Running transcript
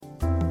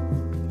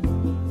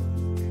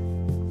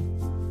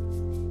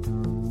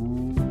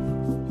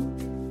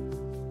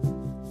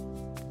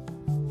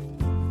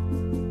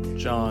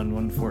John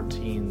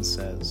 1:14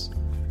 says,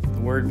 "The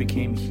Word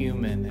became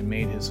human and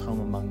made his home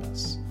among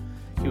us.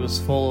 He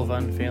was full of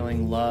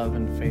unfailing love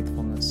and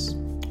faithfulness.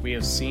 We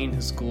have seen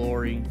his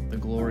glory, the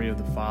glory of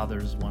the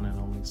Father's one and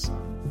only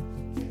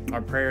Son."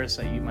 Our prayer is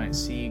that you might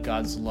see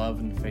God's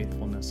love and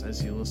faithfulness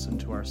as you listen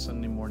to our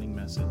Sunday morning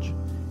message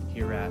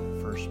here at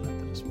First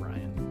Methodist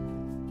Bryan.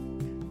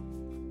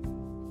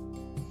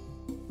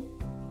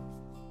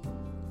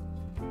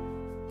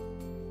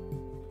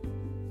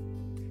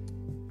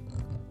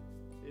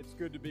 It's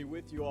good to be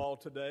with you all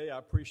today. I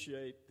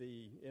appreciate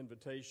the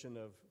invitation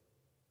of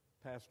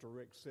Pastor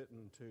Rick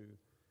Sitton to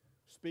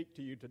speak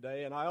to you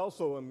today. And I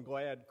also am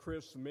glad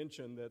Chris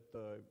mentioned that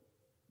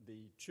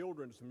the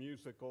children's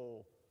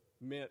musical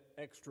meant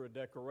extra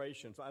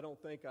decorations. I don't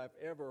think I've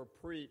ever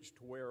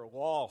preached where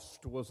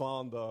Lost was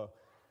on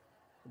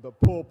the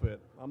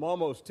pulpit. I'm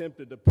almost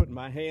tempted to put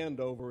my hand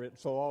over it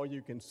so all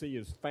you can see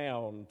is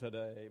found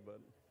today. But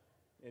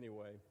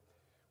anyway,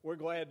 we're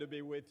glad to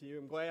be with you.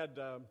 I'm glad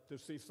to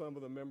see some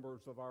of the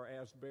members of our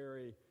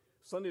Asbury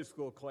Sunday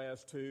school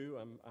class, too.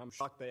 I'm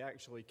shocked they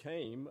actually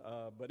came.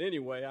 But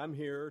anyway, I'm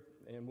here,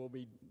 and we'll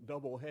be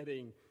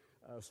double-heading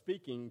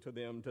speaking to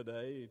them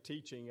today,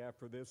 teaching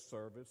after this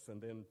service,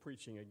 and then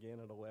preaching again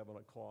at 11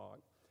 o'clock.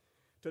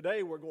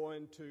 Today we're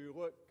going to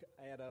look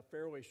at a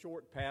fairly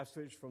short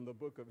passage from the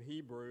book of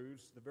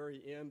Hebrews, the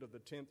very end of the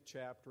 10th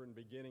chapter and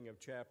beginning of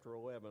chapter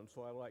 11.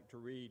 So I'd like to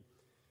read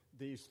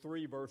these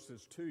three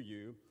verses to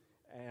you,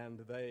 and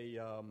they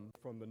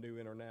from the New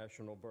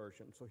International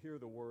Version. So hear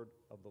the word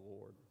of the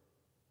Lord.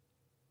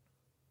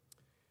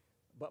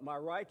 "But my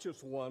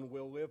righteous one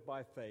will live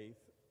by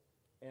faith,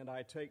 and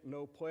I take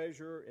no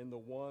pleasure in the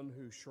one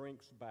who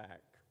shrinks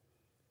back.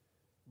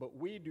 But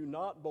we do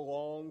not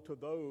belong to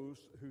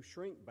those who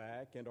shrink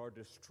back and are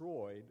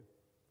destroyed,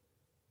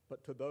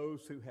 but to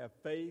those who have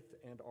faith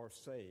and are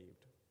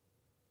saved.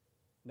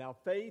 Now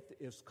faith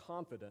is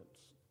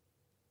confidence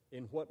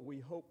in what we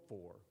hope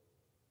for,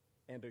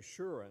 and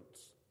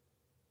assurance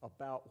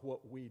about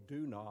what we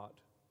do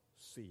not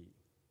see."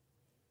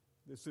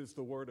 This is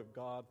the word of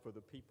God for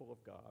the people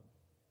of God.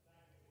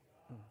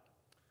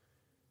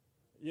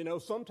 You know,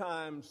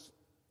 sometimes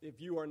if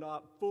you are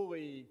not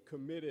fully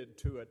committed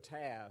to a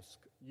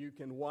task, you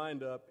can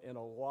wind up in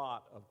a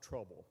lot of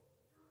trouble.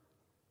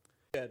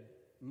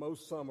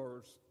 Most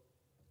summers,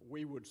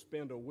 we would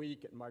spend a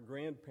week at my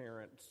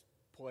grandparents'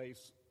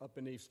 place up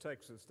in East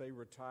Texas. They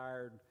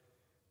retired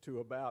to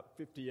about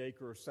 50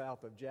 acres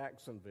south of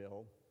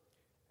Jacksonville.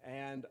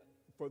 And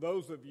for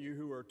those of you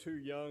who are too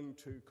young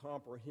to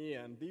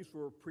comprehend, these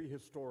were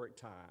prehistoric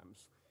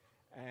times.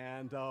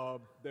 And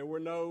there were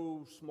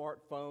no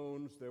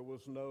smartphones, there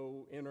was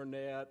no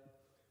internet,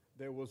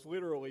 there was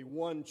literally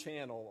one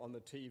channel on the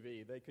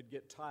TV. They could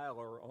get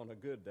Tyler on a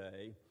good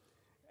day,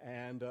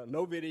 and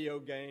no video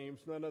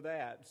games, none of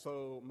that.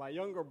 So my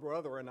younger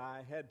brother and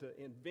I had to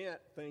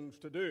invent things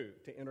to do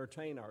to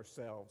entertain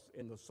ourselves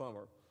in the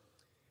summer.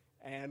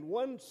 And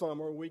one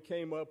summer we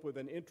came up with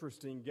an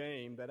interesting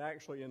game that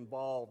actually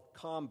involved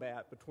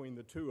combat between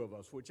the two of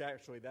us, which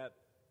actually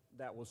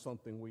that was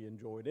something we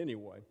enjoyed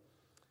anyway.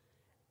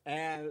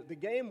 And the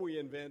game we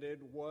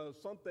invented was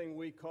something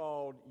we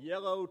called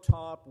yellow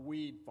top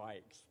weed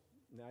fights.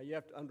 Now you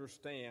have to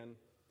understand,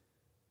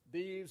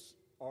 these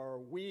are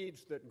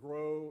weeds that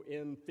grow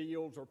in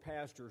fields or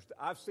pastures.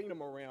 I've seen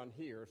them around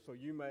here, so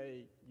you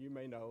may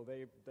know.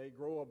 They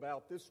grow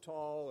about this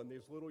tall and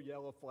these little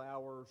yellow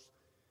flowers.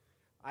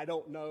 I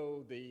don't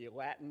know the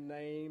Latin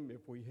name.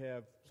 If we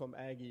have some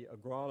Aggie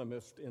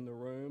agronomist in the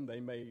room, they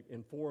may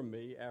inform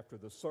me after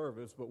the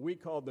service, but we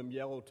called them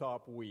yellow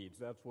top weeds.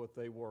 That's what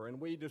they were.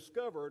 And we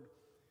discovered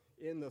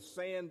in the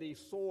sandy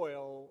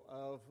soil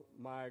of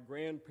my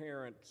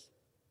grandparents'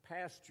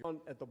 pasture,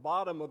 at the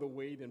bottom of the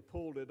weed and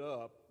pulled it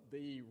up,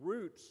 the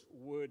roots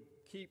would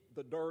keep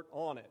the dirt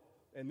on it.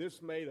 And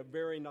this made a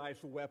very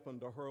nice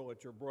weapon to hurl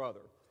at your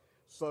brother.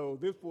 So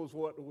this was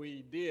what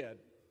we did.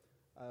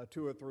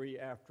 2 or 3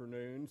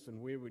 afternoons, and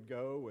we would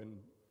go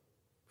and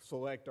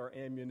select our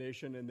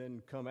ammunition and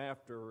then come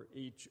after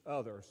each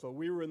other. So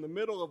we were in the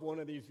middle of one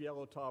of these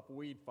yellow top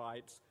weed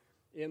fights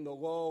in the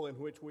lull in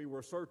which we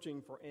were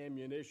searching for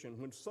ammunition,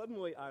 when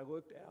suddenly I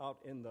looked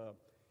out in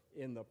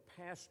the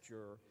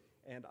pasture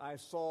and I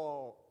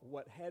saw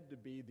what had to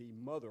be the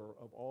mother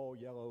of all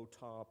yellow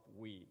top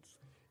weeds.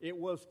 It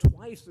was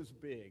twice as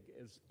big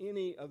as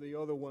any of the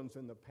other ones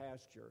in the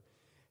pasture,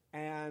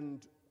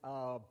 and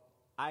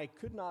I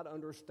could not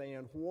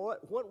understand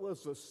what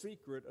was the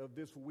secret of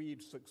this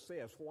weed's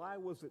success. Why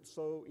was it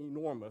so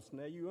enormous?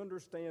 Now, you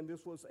understand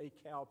this was a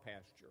cow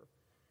pasture.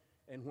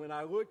 And when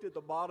I looked at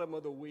the bottom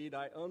of the weed,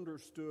 I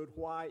understood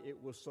why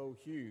it was so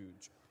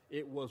huge.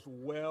 It was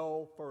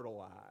well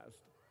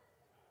fertilized.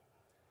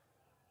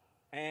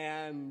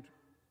 And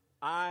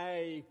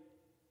I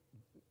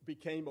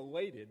became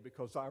elated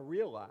because I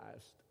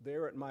realized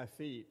there at my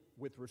feet,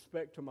 with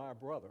respect to my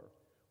brother,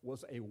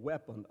 was a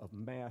weapon of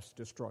mass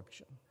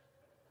destruction.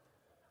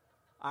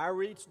 I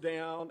reached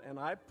down and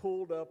I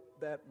pulled up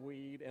that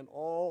weed and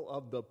all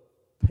of the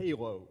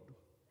payload,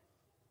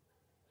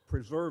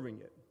 preserving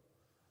it.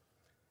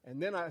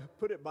 And then I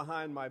put it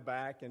behind my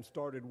back and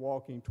started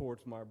walking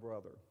towards my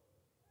brother.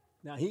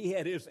 Now, he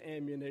had his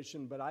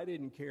ammunition, but I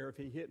didn't care if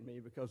he hit me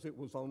because it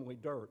was only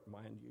dirt,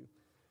 mind you.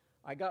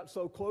 I got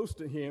so close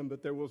to him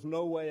that there was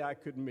no way I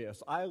could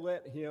miss. I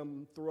let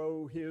him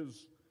throw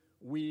his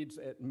weeds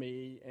at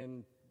me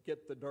and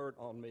get the dirt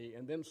on me,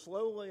 and then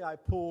slowly I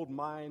pulled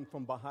mine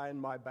from behind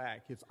my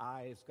back. His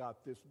eyes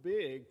got this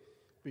big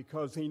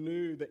because he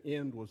knew the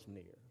end was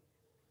near.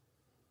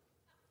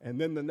 And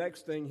then the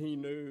next thing he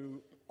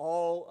knew,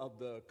 all of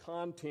the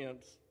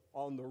contents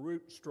on the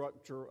root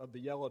structure of the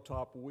yellow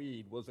top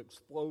weed was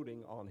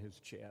exploding on his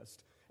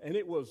chest. And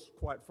it was,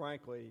 quite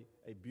frankly,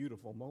 a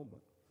beautiful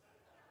moment.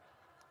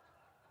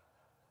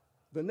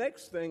 The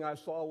next thing I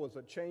saw was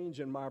a change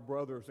in my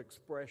brother's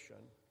expression.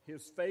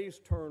 His face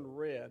turned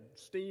red,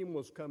 steam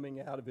was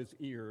coming out of his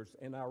ears,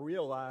 and I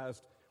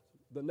realized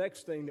the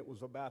next thing that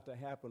was about to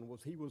happen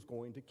was he was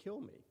going to kill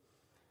me.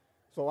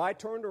 So I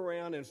turned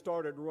around and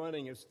started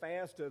running as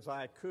fast as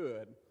I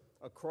could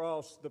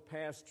across the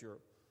pasture.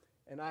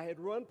 And I had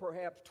run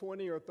perhaps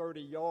 20 or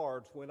 30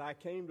 yards when I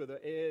came to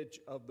the edge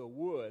of the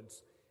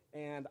woods,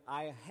 and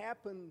I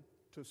happened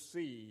to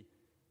see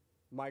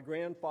my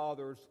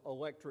grandfather's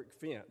electric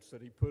fence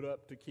that he put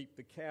up to keep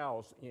the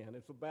cows in.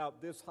 It's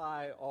about this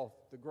high off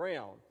the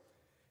ground.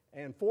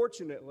 And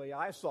fortunately,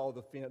 I saw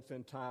the fence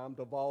in time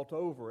to vault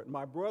over it.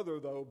 My brother,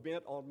 though,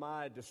 bent on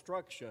my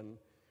destruction,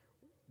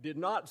 did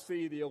not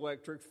see the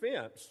electric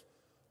fence.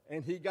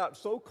 And he got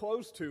so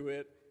close to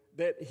it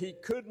that he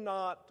could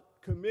not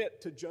commit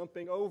to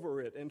jumping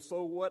over it. And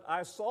so what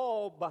I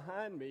saw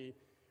behind me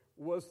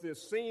was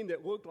this scene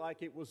that looked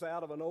like it was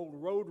out of an old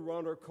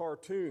Roadrunner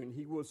cartoon.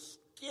 He was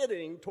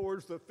skidding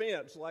towards the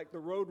fence like the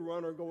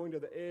Roadrunner going to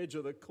the edge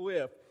of the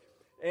cliff.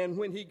 And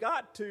when he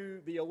got to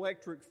the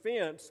electric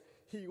fence,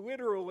 he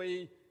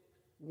literally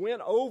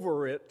went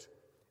over it,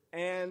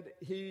 and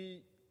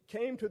he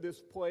came to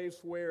this place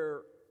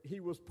where he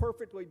was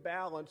perfectly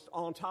balanced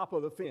on top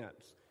of the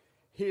fence.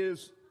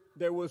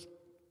 There was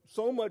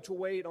so much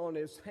weight on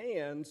his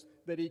hands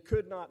that he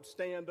could not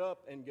stand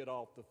up and get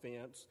off the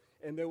fence.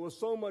 And there was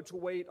so much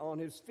weight on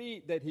his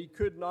feet that he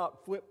could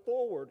not flip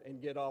forward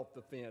and get off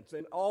the fence.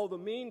 And all the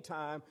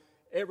meantime,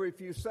 every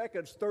few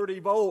seconds, 30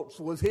 volts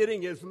was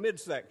hitting his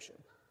midsection.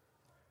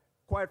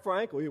 Quite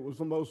frankly, it was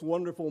the most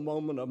wonderful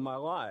moment of my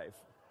life.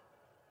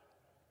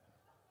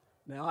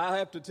 Now, I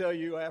have to tell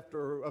you,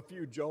 after a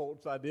few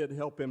jolts, I did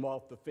help him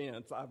off the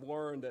fence. I've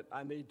learned that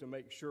I need to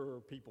make sure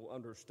people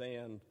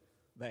understand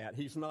that.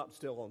 He's not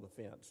still on the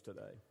fence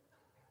today.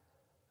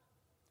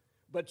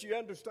 But you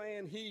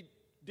understand, he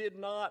did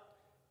not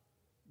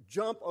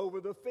jump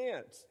over the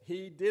fence.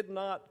 He did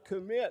not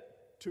commit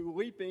to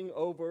leaping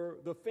over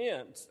the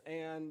fence.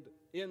 And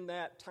in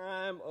that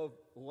time of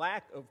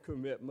lack of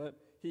commitment,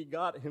 he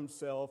got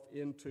himself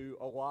into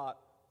a lot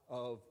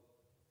of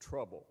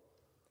trouble.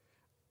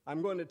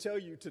 I'm going to tell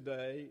you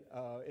today,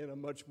 in a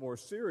much more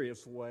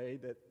serious way,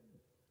 that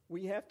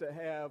we have to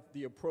have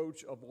the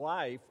approach of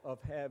life of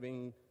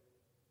having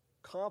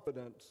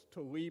confidence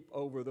to leap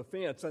over the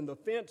fence. And the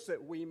fence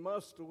that we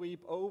must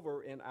leap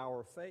over in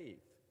our faith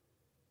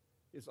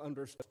is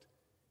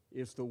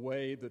the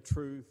way, the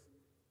truth,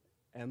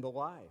 and the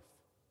life.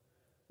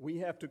 We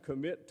have to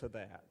commit to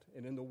that.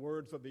 And in the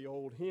words of the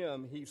old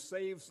hymn, he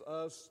saves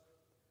us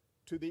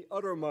to the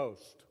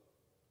uttermost.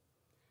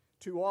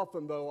 Too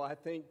often, though, I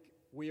think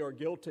we are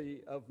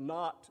guilty of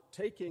not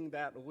taking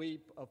that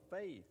leap of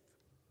faith.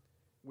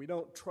 We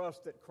don't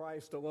trust that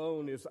Christ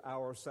alone is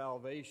our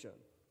salvation.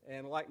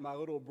 And like my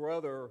little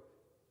brother,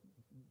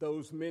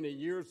 those many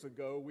years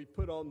ago, we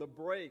put on the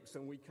brakes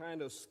and we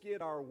kind of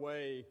skid our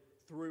way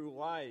through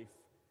life.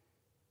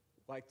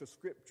 Like the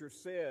scripture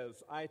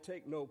says, I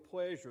take no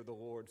pleasure, the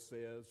Lord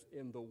says,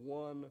 in the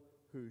one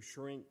who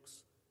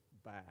shrinks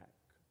back.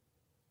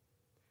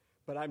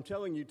 But I'm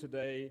telling you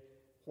today,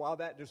 while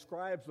that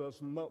describes us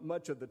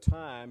much of the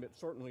time, it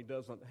certainly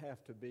doesn't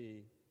have to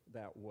be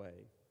that way.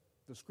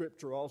 The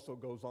scripture also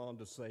goes on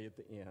to say at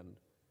the end,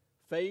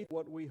 faith,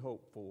 what we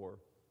hope for,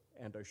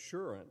 and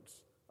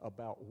assurance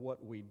about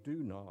what we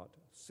do not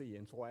see.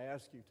 And so I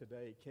ask you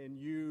today, can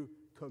you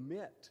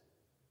commit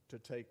to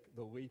take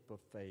the leap of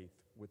faith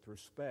with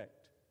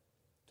respect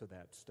to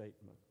that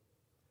statement?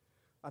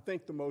 I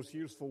think the most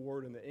useful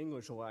word in the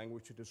English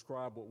language to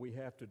describe what we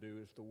have to do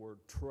is the word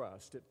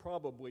trust. It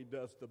probably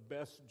does the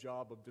best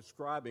job of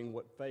describing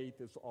what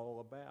faith is all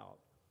about.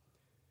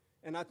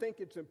 And I think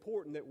it's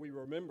important that we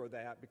remember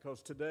that,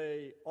 because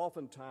today,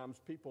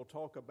 oftentimes, people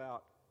talk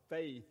about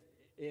faith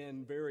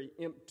in very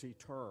empty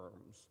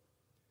terms.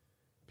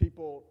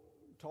 People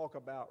talk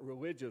about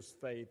religious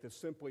faith as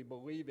simply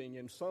believing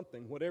in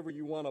something, whatever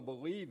you want to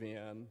believe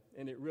in,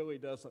 and it really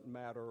doesn't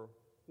matter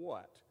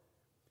what.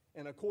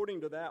 And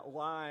according to that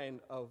line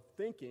of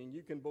thinking,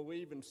 you can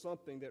believe in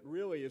something that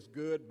really is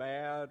good,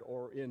 bad,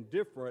 or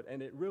indifferent,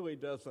 and it really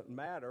doesn't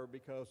matter,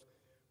 because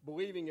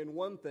believing in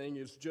one thing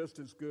is just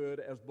as good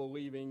as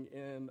believing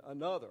in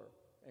another.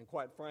 And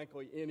quite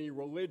frankly, any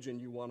religion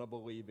you want to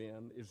believe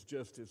in is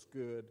just as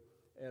good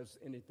as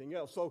anything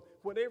else. So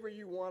whatever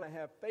you want to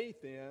have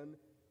faith in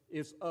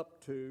is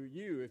up to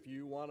you. If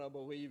you want to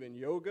believe in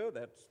yoga,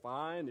 that's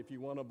fine. If you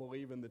want to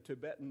believe in the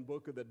Tibetan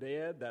Book of the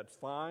Dead, that's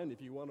fine.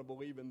 If you want to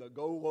believe in the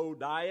Go-Low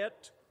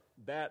diet,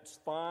 that's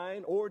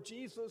fine. Or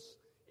Jesus,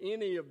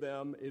 any of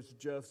them is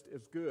just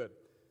as good.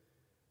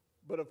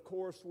 But of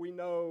course, we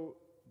know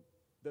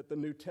that the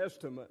New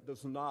Testament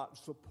does not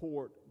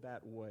support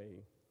that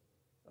way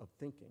of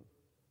thinking.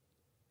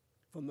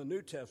 From the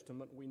New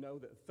Testament, we know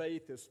that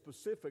faith is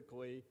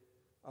specifically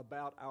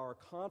about our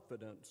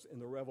confidence in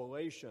the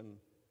revelation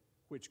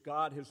which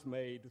God has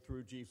made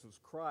through Jesus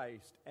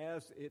Christ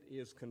as it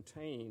is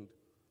contained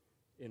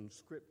in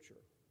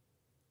Scripture.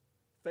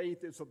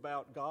 Faith is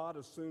about God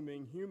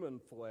assuming human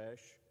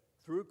flesh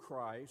through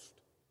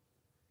Christ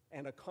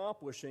and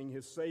accomplishing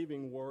his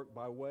saving work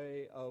by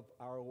way of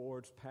our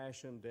Lord's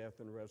passion, death,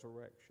 and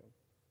resurrection.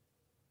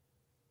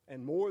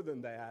 And more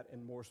than that,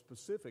 and more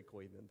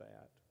specifically than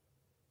that,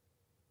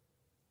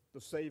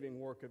 the saving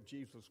work of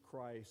Jesus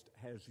Christ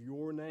has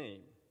your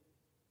name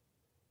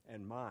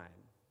and mine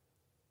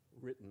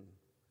written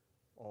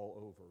all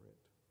over it.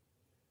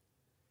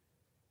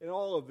 In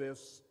all of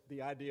this,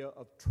 the idea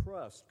of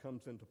trust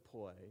comes into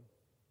play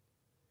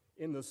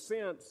in the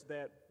sense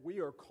that we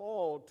are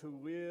called to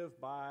live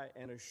by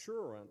an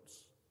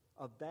assurance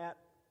of that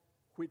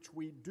which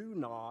we do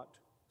not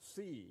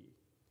see.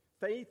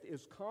 Faith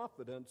is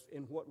confidence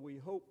in what we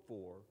hope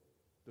for,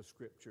 the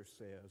Scripture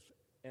says,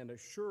 and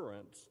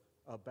assurance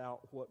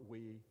about what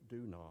we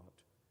do not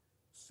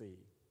see.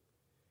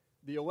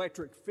 The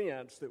electric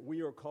fence that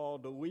we are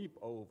called to leap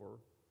over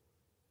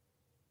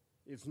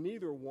is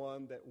neither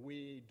one that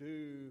we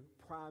do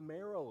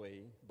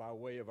primarily by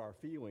way of our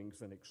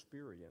feelings and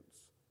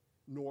experience,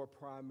 nor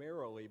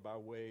primarily by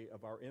way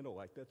of our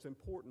intellect. That's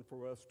important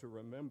for us to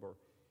remember.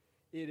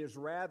 It is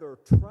rather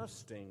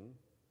trusting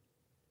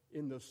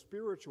in the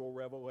spiritual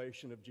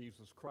revelation of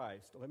Jesus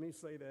Christ. Let me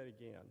say that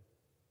again.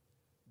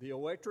 The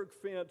electric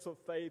fence of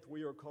faith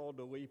we are called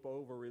to leap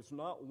over is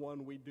not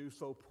one we do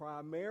so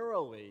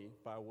primarily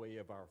by way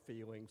of our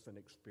feelings and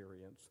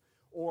experience,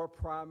 or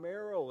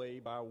primarily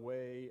by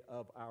way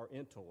of our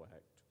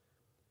intellect,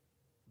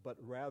 but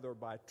rather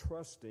by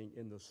trusting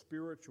in the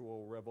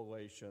spiritual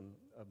revelation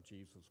of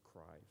Jesus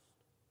Christ.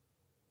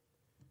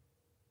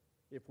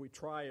 If we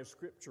try, as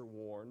Scripture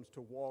warns,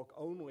 to walk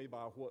only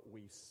by what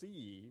we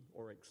see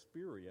or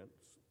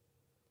experience,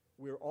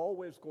 we're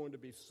always going to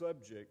be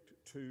subject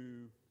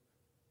to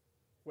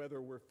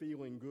whether we're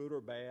feeling good or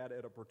bad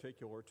at a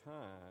particular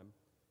time,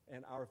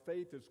 and our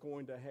faith is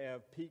going to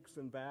have peaks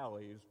and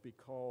valleys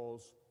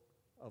because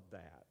of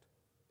that.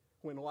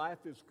 When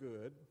life is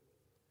good,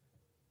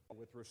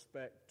 with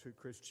respect to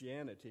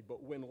Christianity,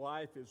 but when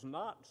life is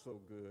not so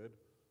good,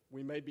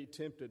 we may be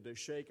tempted to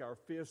shake our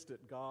fist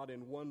at God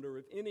and wonder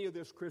if any of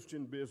this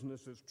Christian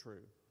business is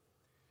true.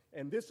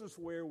 And this is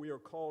where we are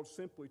called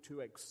simply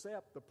to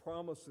accept the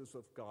promises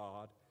of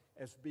God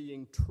as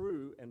being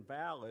true and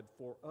valid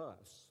for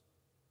us.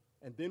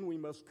 And then we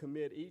must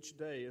commit each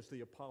day, as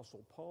the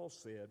Apostle Paul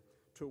said,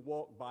 to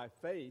walk by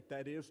faith,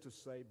 that is to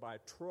say, by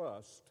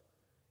trust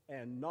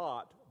and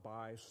not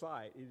by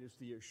sight. It is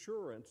the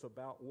assurance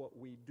about what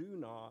we do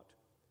not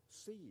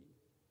see.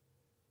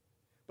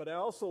 But I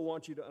also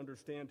want you to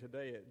understand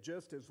today that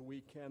just as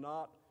we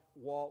cannot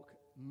walk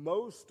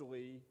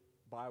mostly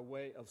by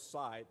way of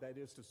sight, that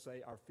is to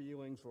say, our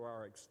feelings or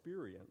our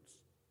experience,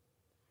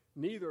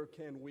 neither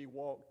can we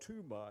walk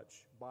too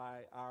much by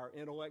our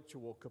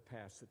intellectual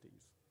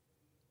capacities.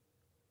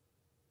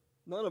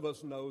 None of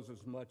us knows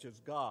as much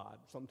as God.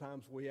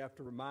 Sometimes we have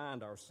to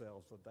remind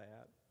ourselves of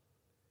that.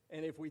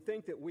 And if we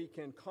think that we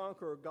can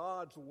conquer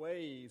God's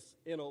ways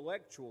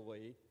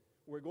intellectually,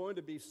 we're going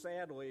to be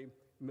sadly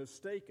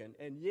mistaken.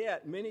 And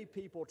yet, many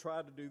people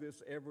try to do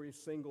this every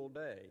single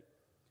day.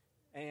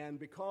 And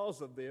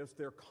because of this,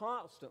 they're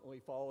constantly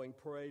falling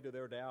prey to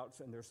their doubts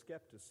and their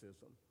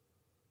skepticism.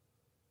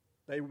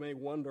 They may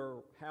wonder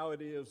how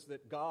it is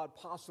that God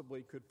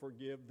possibly could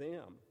forgive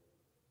them.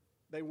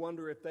 They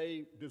wonder if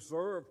they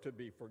deserve to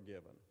be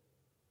forgiven.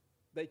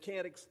 They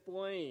can't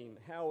explain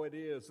how it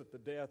is that the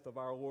death of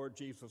our Lord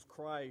Jesus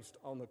Christ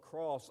on the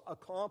cross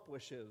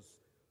accomplishes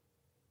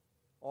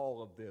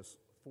all of this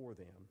for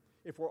them.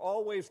 If we're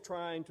always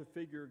trying to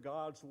figure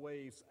God's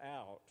ways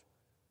out,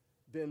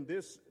 then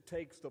this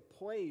takes the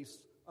place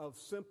of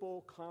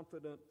simple,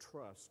 confident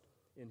trust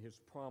in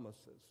his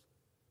promises.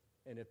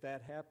 And if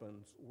that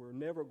happens, we're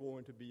never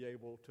going to be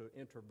able to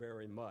enter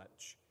very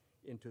much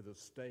into the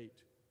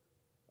state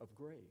of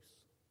grace.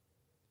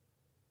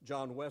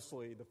 John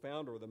Wesley, the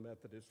founder of the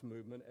Methodist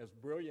movement, as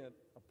brilliant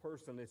a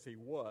person as he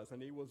was,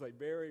 and he was a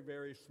very,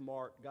 very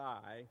smart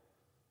guy,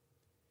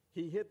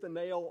 he hit the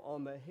nail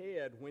on the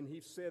head when he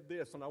said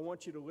this, and I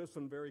want you to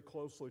listen very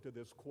closely to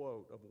this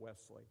quote of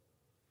Wesley.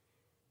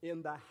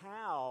 In the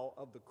how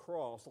of the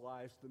cross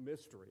lies the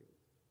mystery.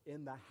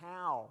 In the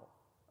how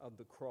of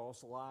the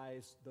cross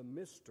lies the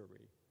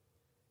mystery.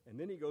 And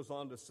then he goes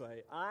on to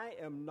say, I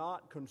am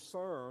not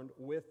concerned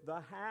with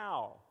the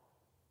how.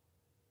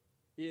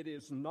 It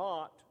is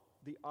not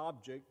the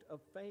object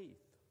of faith.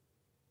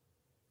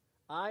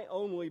 I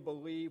only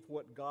believe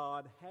what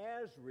God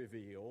has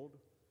revealed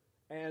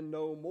and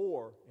no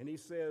more. And he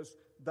says,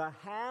 the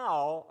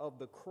how of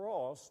the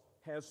cross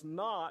has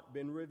not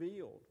been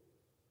revealed.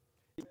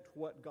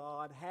 What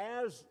God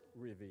has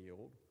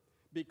revealed,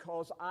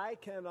 because I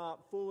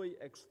cannot fully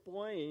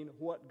explain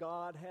what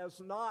God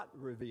has not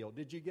revealed.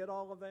 Did you get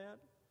all of that?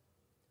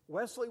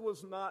 Wesley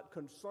was not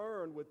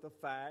concerned with the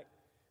fact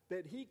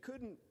that he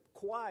couldn't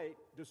quite,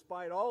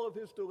 despite all of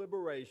his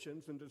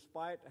deliberations and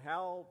despite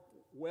how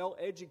well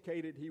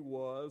educated he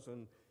was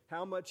and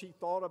how much he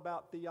thought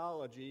about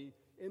theology,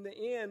 in the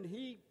end,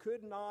 he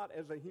could not,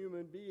 as a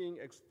human being,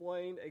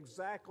 explain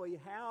exactly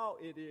how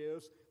it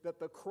is that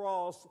the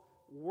cross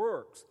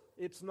works.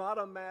 It's not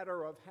a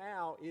matter of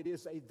how, it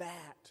is a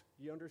that.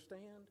 You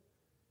understand?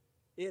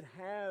 It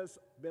has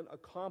been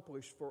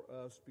accomplished for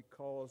us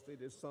because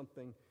it is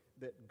something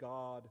that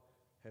God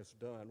has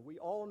done. We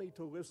all need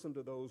to listen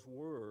to those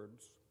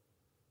words,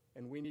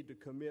 and we need to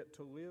commit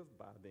to live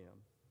by them.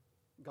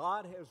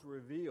 God has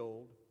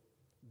revealed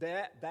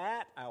that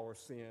our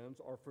sins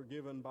are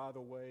forgiven by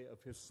the way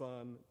of his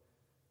Son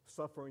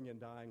suffering and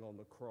dying on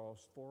the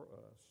cross for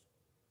us.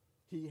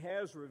 He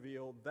has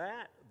revealed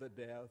that the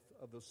death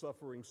of the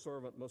suffering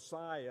servant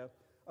Messiah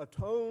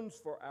atones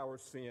for our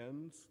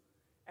sins,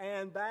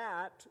 and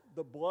that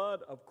the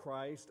blood of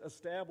Christ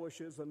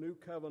establishes a new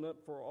covenant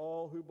for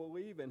all who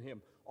believe in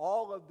him.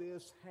 All of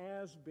this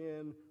has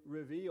been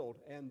revealed,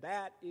 and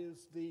that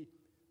is the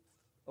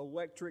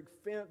electric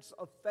fence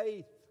of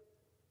faith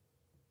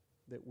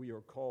that we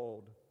are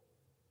called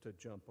to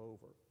jump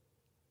over.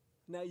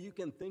 Now, you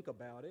can think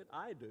about it.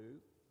 I do.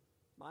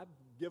 I've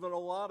given a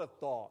lot of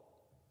thought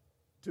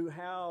to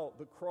how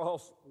the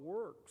cross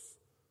works.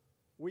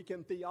 We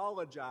can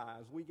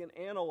theologize, we can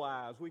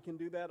analyze, we can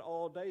do that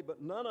all day,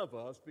 but none of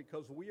us,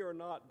 because we are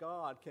not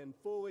God, can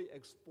fully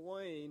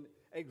explain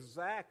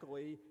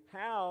exactly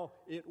how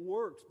it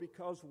works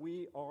because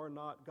we are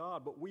not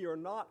God. But we are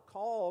not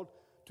called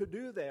to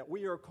do that.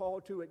 We are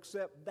called to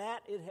accept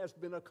that it has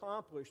been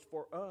accomplished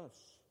for us.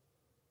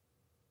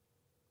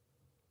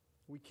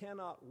 We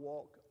cannot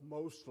walk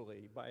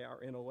mostly by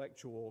our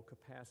intellectual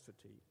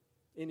capacity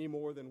any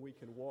more than we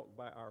can walk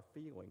by our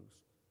feelings.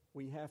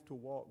 We have to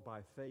walk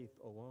by faith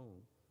alone.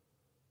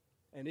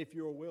 And if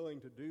you're willing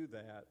to do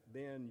that,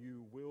 then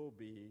you will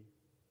be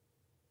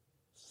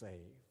saved.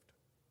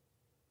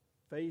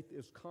 Faith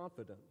is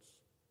confidence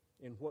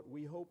in what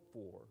we hope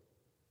for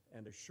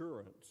and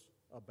assurance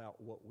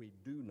about what we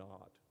do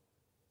not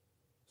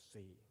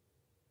see.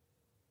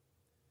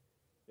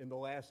 In the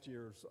last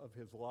years of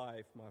his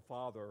life, my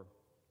father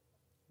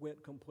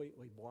went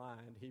completely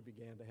blind. He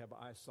began to have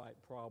eyesight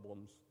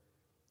problems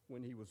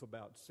when he was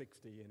about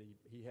 60, and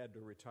he had to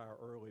retire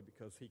early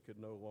because he could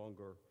no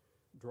longer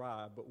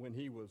drive. But when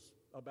he was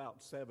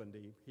about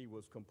 70, he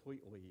was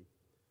completely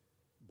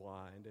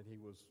blind, and he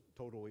was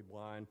totally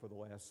blind for the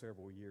last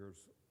several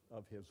years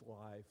of his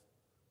life.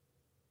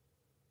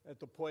 At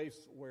the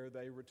place where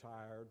they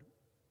retired,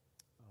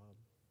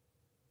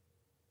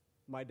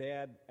 my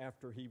dad,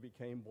 after he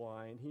became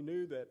blind, he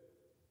knew that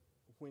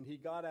when he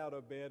got out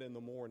of bed in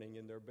the morning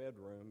in their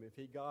bedroom, if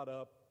he got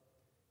up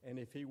and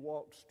if he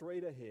walked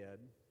straight ahead,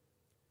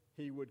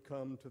 he would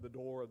come to the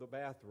door of the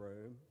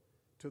bathroom.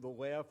 To the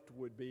left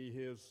would be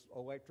his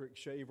electric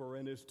shaver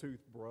and his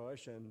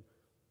toothbrush, and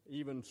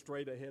even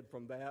straight ahead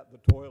from that,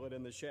 the toilet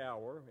and the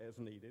shower as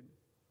needed.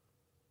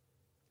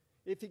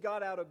 If he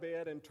got out of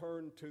bed and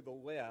turned to the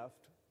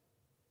left,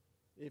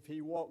 if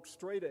he walked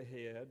straight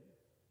ahead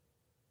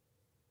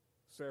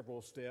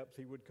several steps,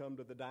 he would come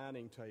to the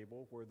dining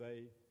table where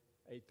they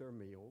ate their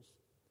meals.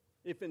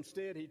 If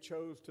instead he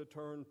chose to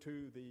turn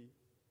to the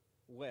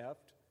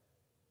left,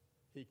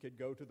 he could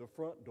go to the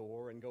front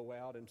door and go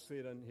out and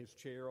sit in his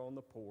chair on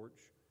the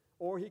porch,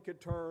 or he could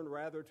turn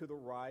rather to the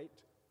right,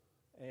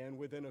 and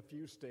within a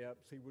few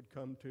steps he would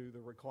come to the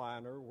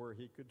recliner where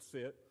he could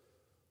sit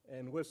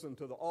and listen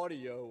to the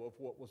audio of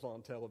what was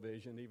on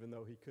television, even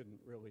though he couldn't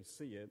really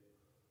see it,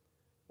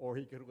 or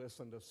he could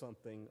listen to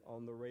something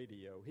on the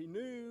radio. He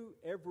knew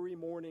every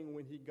morning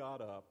when he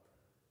got up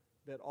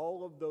that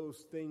all of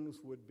those things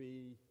would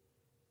be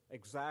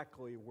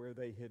exactly where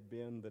they had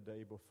been the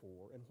day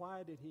before. And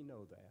why did he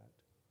know that?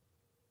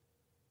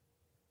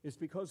 It's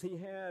because he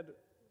had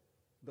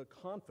the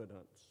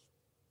confidence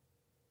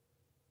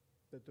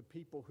that the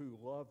people who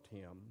loved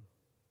him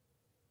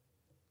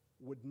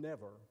would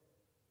never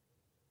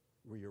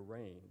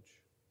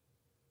rearrange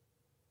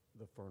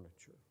the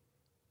furniture.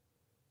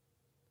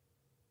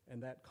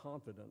 And that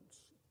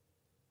confidence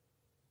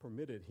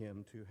permitted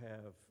him to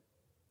have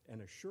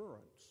an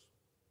assurance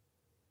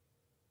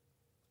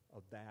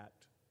of that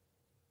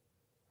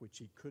which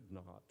he could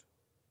not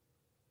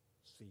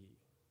see.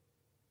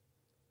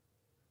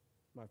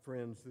 My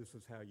friends, this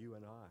is how you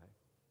and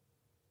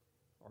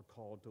I are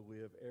called to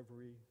live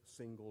every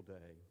single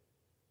day.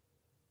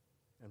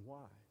 And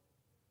why?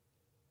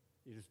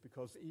 It is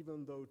because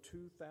even though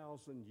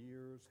 2,000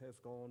 years has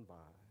gone by,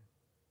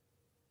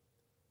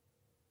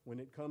 when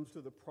it comes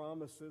to the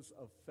promises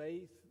of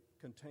faith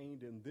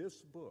contained in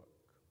this book,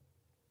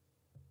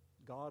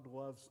 God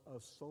loves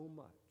us so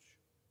much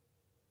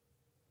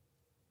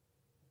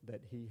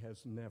that he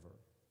has never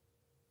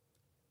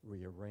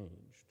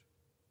rearranged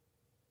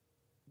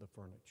the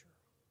furniture.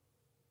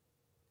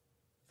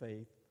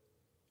 Faith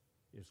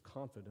is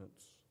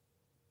confidence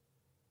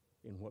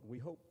in what we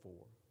hope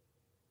for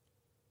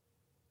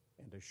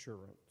and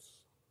assurance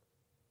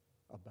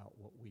about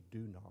what we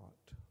do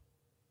not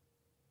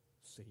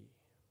see.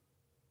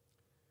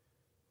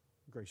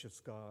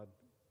 Gracious God,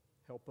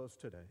 help us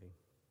today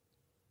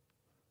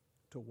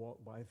to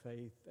walk by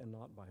faith and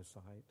not by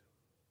sight.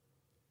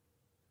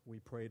 We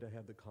pray to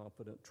have the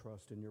confident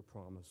trust in your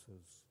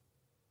promises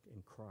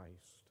in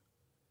Christ,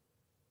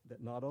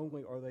 that not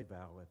only are they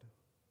valid,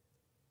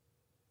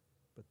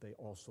 but they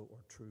also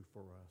are true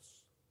for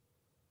us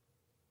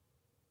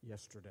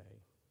yesterday,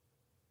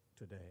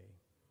 today,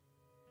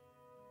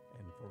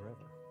 and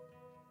forever.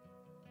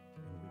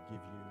 And we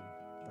give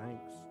you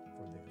thanks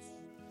for this.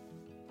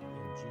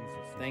 In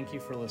Jesus' name. Thank you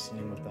for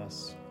listening with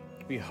us.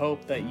 We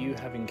hope that you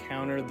have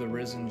encountered the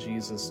risen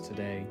Jesus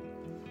today.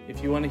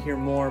 If you want to hear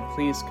more,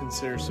 please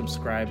consider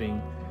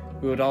subscribing.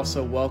 We would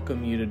also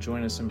welcome you to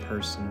join us in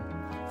person.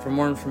 For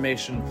more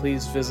information,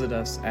 please visit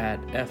us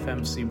at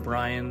fmcbryan.org.